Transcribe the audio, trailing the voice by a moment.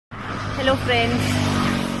Hello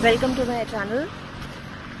friends, welcome to my channel.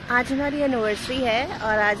 आज हमारी anniversary है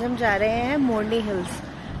और आज हम जा रहे हैं मोरनी हिल्स,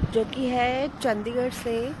 जो कि है चंडीगढ़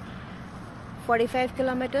से 45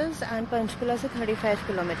 किलोमीटर्स एंड पंचकुला से 35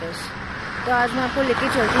 किलोमीटर्स। तो आज मैं आपको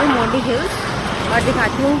लेके चलती हूँ मोरनी हिल्स और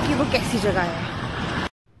दिखाती हूँ कि वो कैसी जगह है।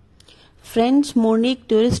 फ्रेंड्स, मोरनी एक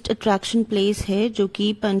टूरिस्ट अट्रैक्शन प्लेस है जो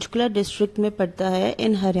कि पंचकुला डिस्ट्रिक्ट में पड़ता है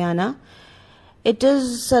इन Haryana. It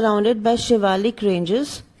is surrounded by Shivalik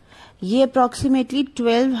ranges. ये अप्रॉक्सीमेटली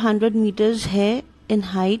 1200 meters है in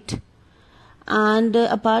height, and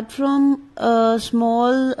apart from a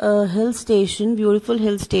small hill station, beautiful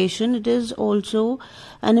hill station, it is also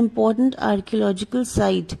an important archaeological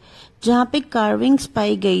site जहाँ पे carvings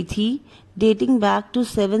पाई गई थी dating back to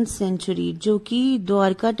 7th century, जो कि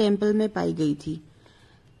Dwarka temple में पाई गई थी।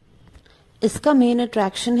 इसका मेन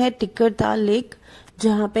अट्रैक्शन है टिक्कर ताल लेक,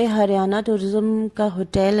 जहाँ पे हरियाणा टूरिज्म का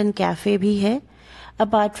होटल एंड कैफे भी है।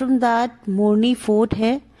 Apart from that Morni fort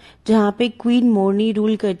है जहाँ पे क्वीन मोरनी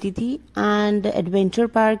रूल करती थी, एंड एडवेंचर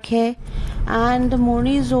पार्क है, and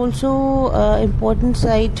Morni is also important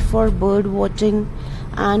site for bird watching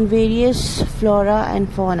and various flora and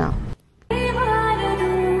fauna.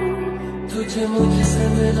 तुझे मुझसे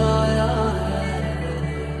मिलाया है,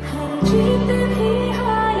 हम जीत भी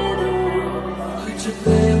हार दूं, तुझ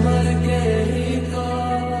पे मर के ही तो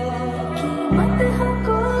कीमत हो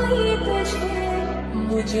कोई तुझे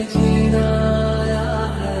मुझे जीना आया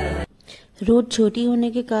है। रोड छोटी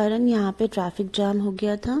होने के कारण यहाँ पे ट्रैफिक जाम हो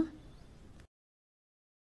गया था।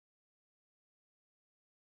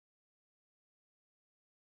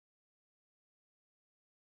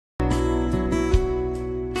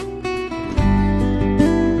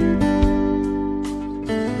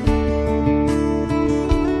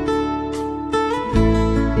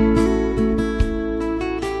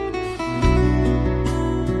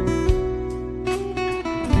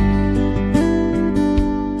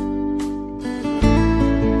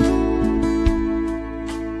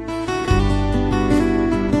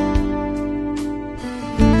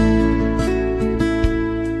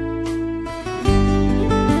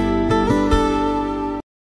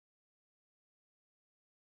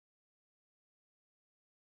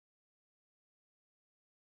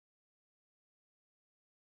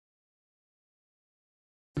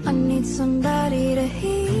 I need somebody to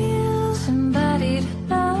heal, somebody to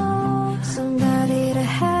know, somebody to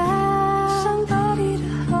have, somebody to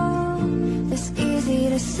hold. It's easy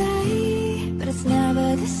to say, but it's never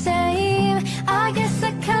the same. I guess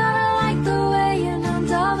I kinda like the way you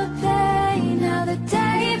numbed all the pain. Now the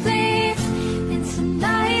day bleeds into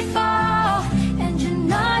nightfall, and you're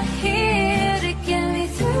not here to get me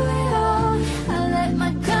through it all. I let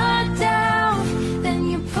my guard down, then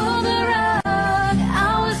you pulled the rug.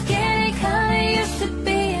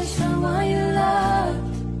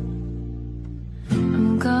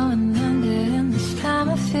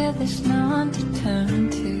 There's no one to turn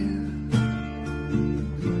to.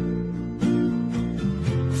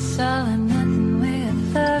 This all or nothing way of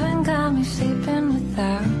loving got me sleeping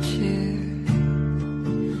without you.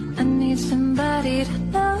 I need somebody to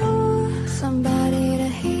know, somebody to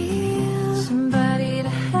heal, somebody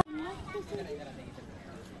to help.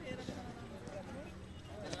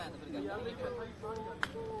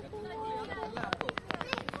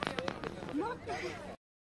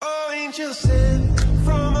 Oh, angel sent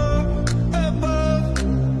from up above.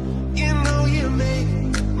 You know you make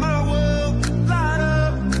my world light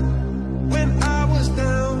up. When I was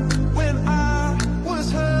down, when I was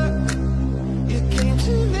hurt, you came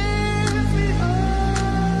to lift me up.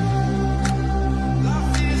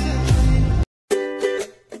 Life is a dream.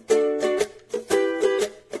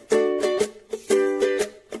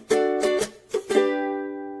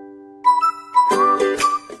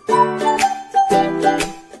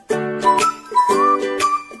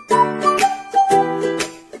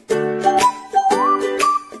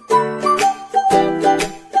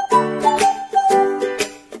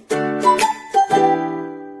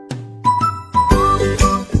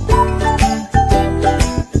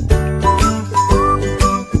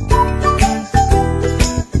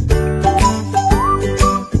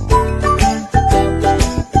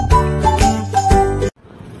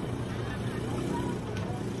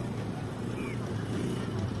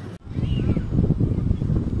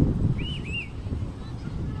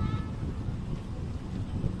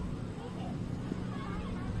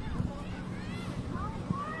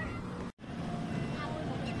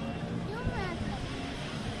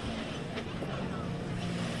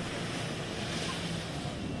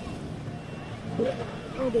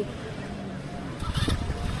 वो देख,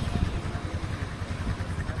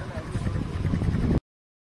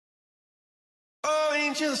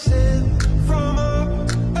 angel sent from up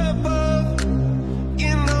above.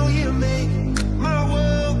 You know you make my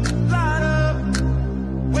world light up.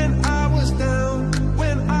 When I was down,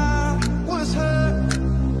 when I was hurt,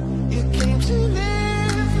 you came to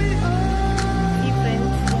lift me up.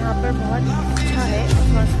 Friends, यहाँ पर बहुत अच्छा है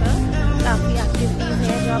atmosphere, काफ़ी activities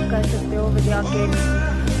हैं जो आप कर सकते हो with your kids.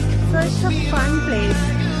 So it's a fun place.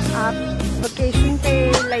 आप वेकेशन पे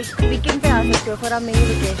लाइक वीकेंड पे आ सकते हो फॉर अ मिनी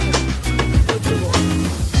वेकेशन.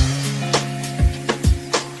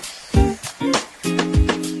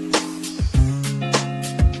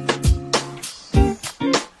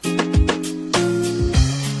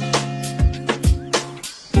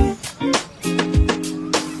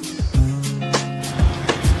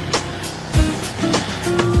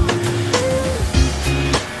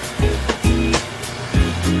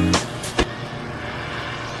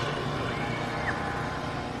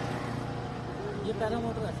 ये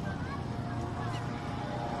पैरामोटर है.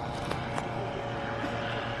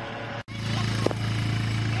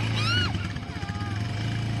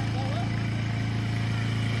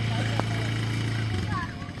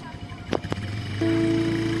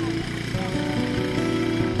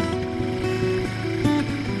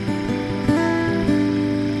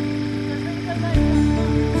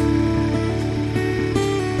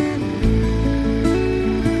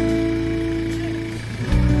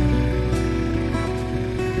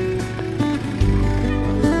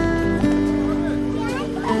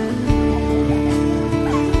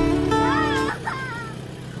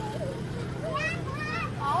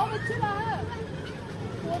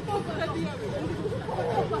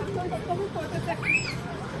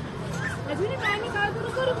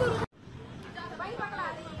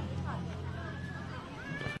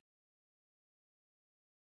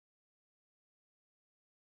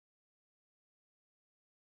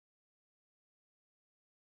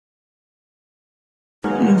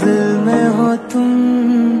 दिल में हो तुम,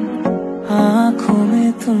 आँखों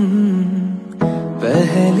में तुम,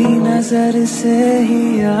 पहली नजर से ही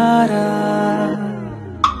यारा.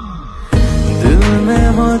 दिल में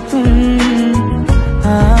हो तुम,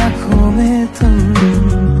 आँखों में तुम,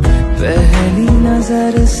 पहली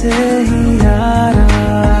नजर से ही यारा.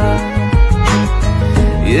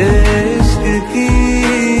 ये इश्क की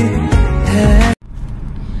है.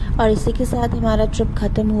 और इसी के साथ हमारा ट्रिप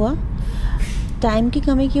ख़त्म हुआ. टाइम की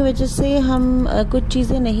कमी की वजह से हम कुछ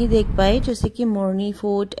चीज़ें नहीं देख पाए, जैसे कि मोरनी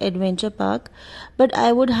fort, adventure park. But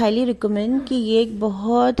I would highly recommend कि ये एक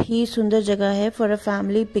बहुत ही सुंदर जगह है फॉर अ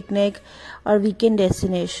फैमिली पिकनिक और weekend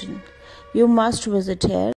destination. You must visit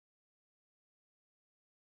here.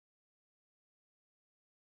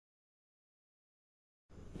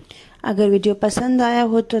 अगर वीडियो पसंद आया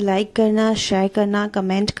हो तो लाइक करना, शेयर करना,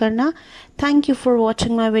 कमेंट करना. Thank you for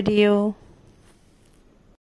watching my video.